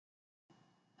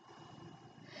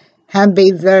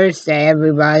Happy Thursday,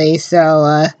 everybody.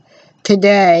 So,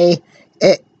 today,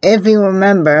 if you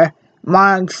remember,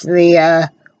 marks the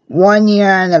 1-year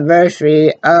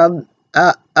anniversary of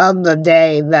the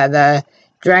day that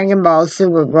Dragon Ball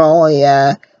Super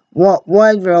Broly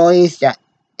was released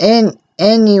in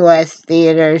U.S.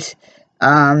 theaters.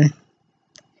 And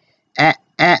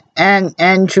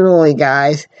truly,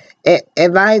 guys,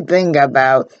 if I think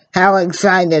about how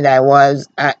excited I was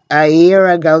a year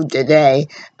ago today,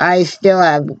 I still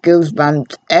have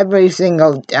goosebumps every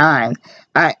single time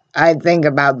I think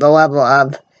about the level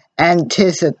of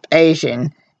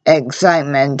anticipation,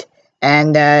 excitement,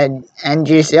 and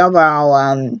just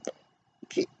overall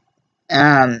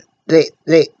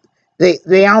the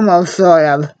almost sort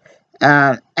of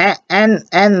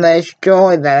endless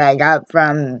joy that I got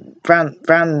from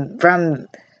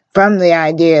the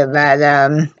idea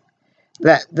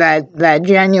that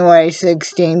January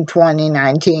 16,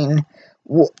 2019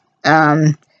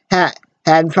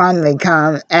 had finally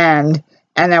come, and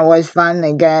I was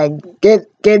finally gonna get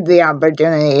the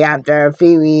opportunity after a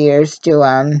few years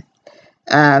to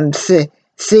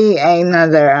see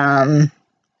another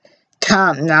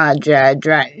top-notch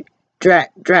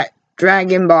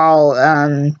Dragon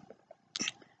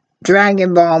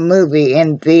Ball movie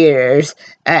in theaters,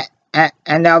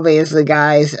 and obviously,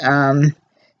 guys,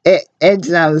 it's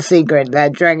no secret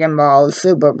that Dragon Ball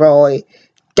Super Broly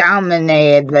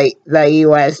dominated the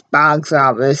U.S. box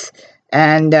office,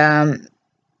 and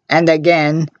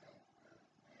again,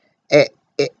 it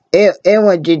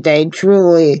was just a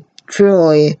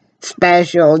truly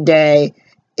special day.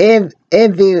 If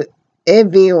you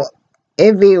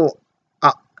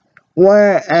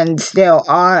were and still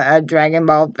are a Dragon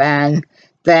Ball fan,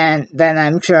 then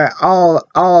I'm sure all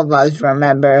of us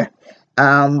remember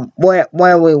where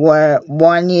we were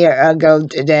 1 year ago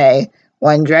today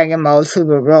when Dragon Ball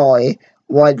Super Broly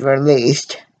was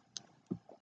released.